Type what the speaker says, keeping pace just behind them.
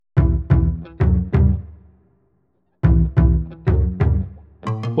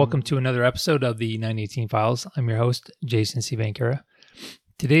Welcome to another episode of the 918 Files. I'm your host, Jason C. Vankera.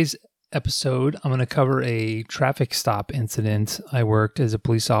 Today's episode, I'm going to cover a traffic stop incident. I worked as a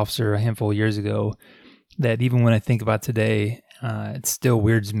police officer a handful of years ago that even when I think about today, it still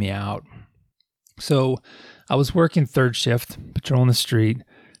weirds me out. So I was working third shift, patrolling the street,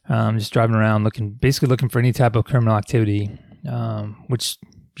 just driving around basically looking for any type of criminal activity, which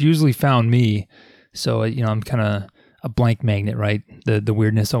usually found me. So, I'm kind of a blank magnet, right? The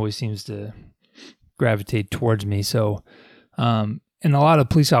weirdness always seems to gravitate towards me. So, and a lot of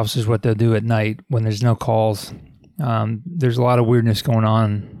police officers, what they'll do at night when there's no calls, there's a lot of weirdness going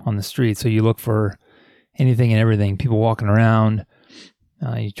on the street. So you look for anything and everything, people walking around.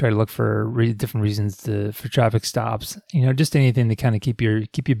 You try to look for different reasons for traffic stops. Just anything to kind of keep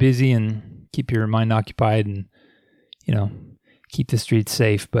you busy and keep your mind occupied and keep the streets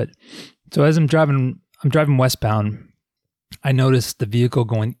safe. But so as I'm driving westbound, I noticed the vehicle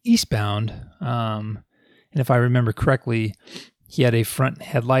going eastbound, and if I remember correctly, he had a front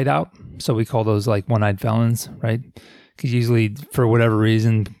headlight out. So we call those like one-eyed felons, right? Because usually, for whatever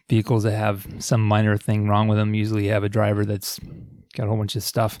reason, vehicles that have some minor thing wrong with them usually have a driver that's got a whole bunch of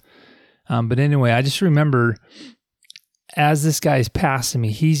stuff. But anyway, I just remember as this guy's passing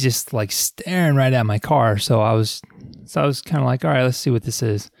me, he's just like staring right at my car. So I was kind of like, all right, let's see what this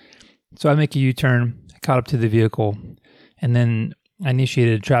is. So I make a U-turn, I caught up to the vehicle, and then I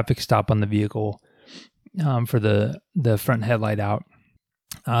initiated a traffic stop on the vehicle for the front headlight out.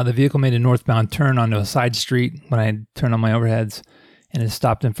 The vehicle made a northbound turn onto a side street when I turned on my overheads, and it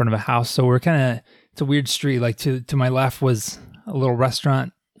stopped in front of a house. So it's a weird street. Like to my left was a little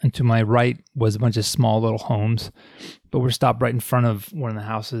restaurant, and to my right was a bunch of small little homes. But we're stopped right in front of one of the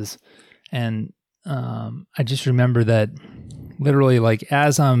houses. And I just remember that literally, like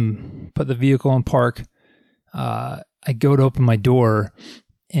as I'm put the vehicle in park, I go to open my door,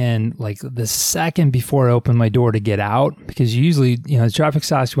 and like the second before I open my door to get out, because usually, the traffic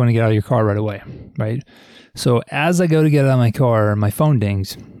stops, you want to get out of your car right away, right? So as I go to get out of my car, my phone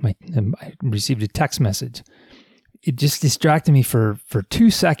dings. I received a text message. It just distracted me for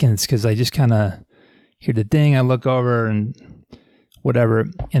 2 seconds because I just kind of hear the ding. I look over and whatever.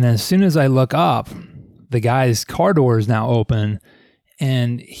 And as soon as I look up, the guy's car door is now open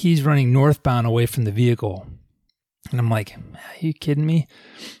and he's running northbound away from the vehicle. And I'm like, are you kidding me?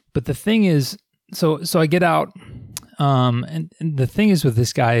 But the thing is, so I get out, and the thing is with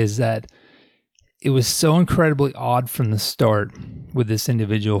this guy is that it was so incredibly odd from the start with this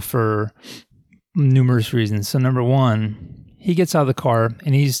individual for numerous reasons. So number one, he gets out of the car,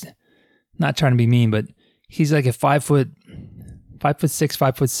 and he's not trying to be mean, but he's like a 5'6",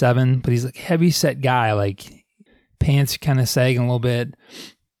 5'7", but he's like a heavy set guy, like pants kind of sagging a little bit.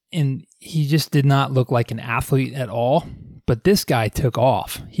 And he just did not look like an athlete at all. But this guy took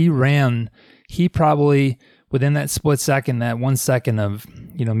off. He ran. He probably, within that split second, that 1 second of,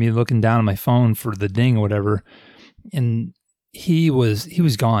 me looking down at my phone for the ding or whatever, and he was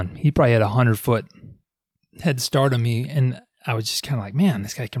gone. He probably had 100-foot head start on me. And I was just kind of like, man,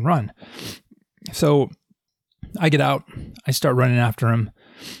 this guy can run. So I get out. I start running after him.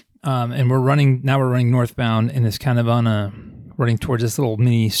 And we're running northbound, and it's kind of running towards this little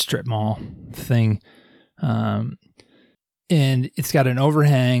mini strip mall thing. And it's got an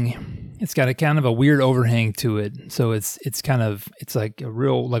overhang. It's got a kind of a weird overhang to it. So it's like a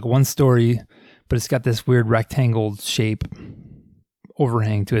real, like one story, but it's got this weird rectangle shape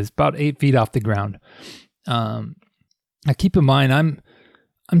overhang to it. It's about 8 feet off the ground. Now keep in mind, I'm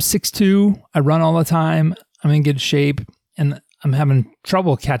 6'2". I run all the time. I'm in good shape, and I'm having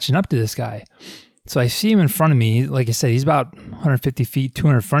trouble catching up to this guy. So I see him in front of me. Like I said, he's about 150 feet,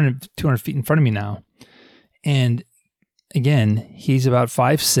 200 feet in front of me now. And again, he's about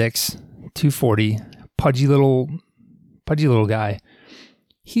 5'6", 240, pudgy little guy.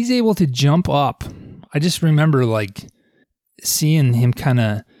 He's able to jump up. I just remember like seeing him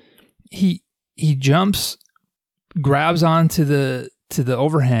he jumps, grabs onto the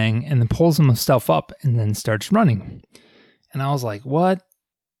overhang, and then pulls himself up and then starts running. And I was like, what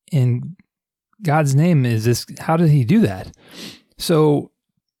in God's name is this? How did he do that? So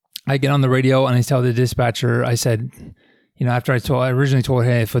I get on the radio and I tell the dispatcher, I said, after I originally told her,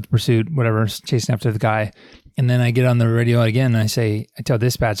 hey, foot pursuit, whatever, chasing after the guy. And then I get on the radio again and I tell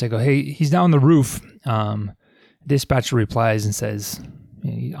dispatch, I go, hey, he's down on the roof. Dispatcher replies and says,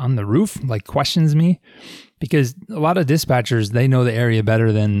 on the roof? Like questions me. Because a lot of dispatchers, they know the area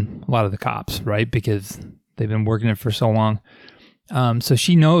better than a lot of the cops, right? Because they've been working it for so long. So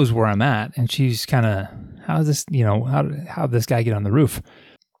she knows where I'm at, and she's kind of, how's this, how did this guy get on the roof?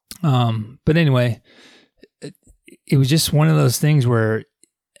 But anyway, it was just one of those things where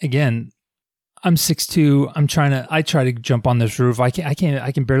again, I'm 6'2". I try to jump on this roof. I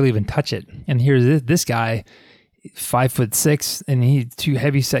can barely even touch it. And here's this guy, 5'6", and he too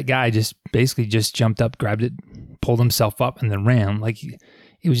heavy set guy just basically just jumped up, grabbed it, pulled himself up, and then ran. Like,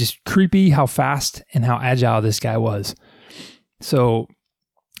 it was just creepy how fast and how agile this guy was. So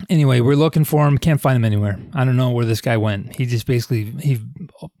anyway, we're looking for him, can't find him anywhere. I don't know where this guy went. He just he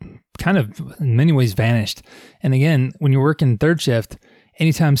kind of in many ways vanished. And again, when you're working third shift,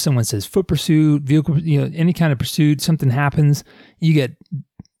 anytime someone says foot pursuit, vehicle, any kind of pursuit, something happens, you get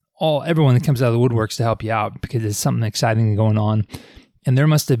everyone that comes out of the woodworks to help you out because there's something exciting going on. And there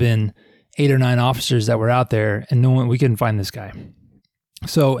must have been 8 or 9 officers that were out there, and we couldn't find this guy.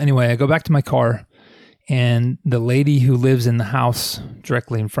 So anyway, I go back to my car, and the lady who lives in the house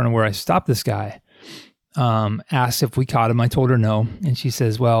directly in front of where I stopped this guy asked if we caught him. I told her no, and she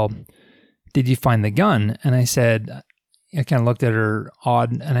says, "Well, did you find the gun?" And I said, I kind of looked at her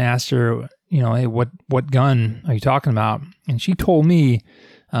odd, and I asked her, "Hey, what gun are you talking about?" And she told me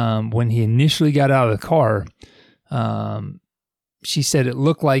when he initially got out of the car, she said it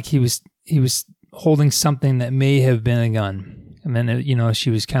looked like he was holding something that may have been a gun. And then, she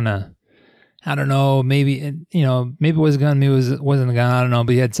was kind of, I don't know, maybe it was a gun, maybe it wasn't a gun, I don't know,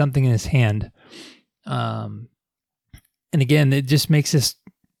 but he had something in his hand. And again, it just makes this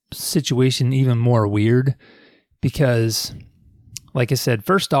situation even more weird because, like I said,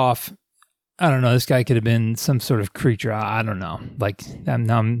 first off, I don't know, this guy could have been some sort of creature. I don't know. Like,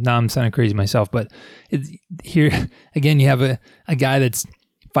 now I'm sounding crazy myself, but here, again, you have a guy that's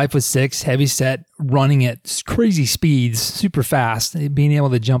 5'6", heavy set, running at crazy speeds, super fast, being able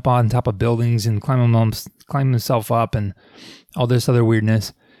to jump on top of buildings and climb himself up and all this other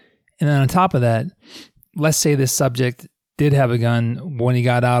weirdness. And then on top of that, let's say this subject did have a gun when he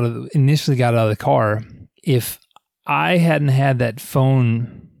initially got out of the car. If I hadn't had that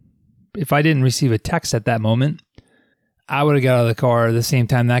phone, if I didn't receive a text at that moment, I would have got out of the car the same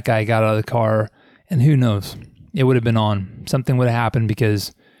time that guy got out of the car, and who knows? It would have been on. Something would have happened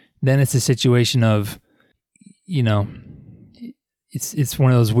because then it's a situation of, it's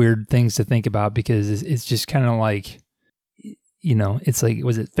one of those weird things to think about because it's just kind of like, it's like,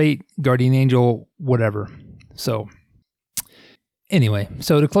 was it fate, guardian angel, whatever. So anyway,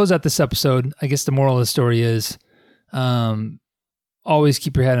 so to close out this episode, I guess the moral of the story is always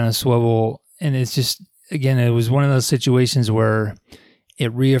keep your head on a swivel. And it's just, again, it was one of those situations where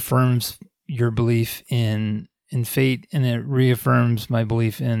it reaffirms your belief in fate, and it reaffirms my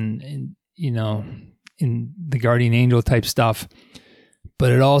belief in the guardian angel type stuff.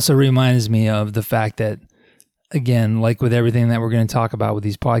 But it also reminds me of the fact that, again, like with everything that we're going to talk about with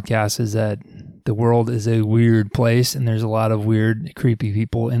these podcasts, is that the world is a weird place, and there's a lot of weird, creepy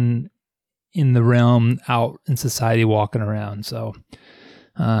people in the realm out in society walking around. So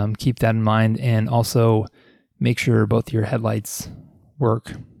keep that in mind, and also make sure both your headlights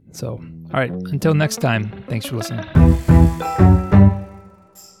work. So, all right, until next time, thanks for listening.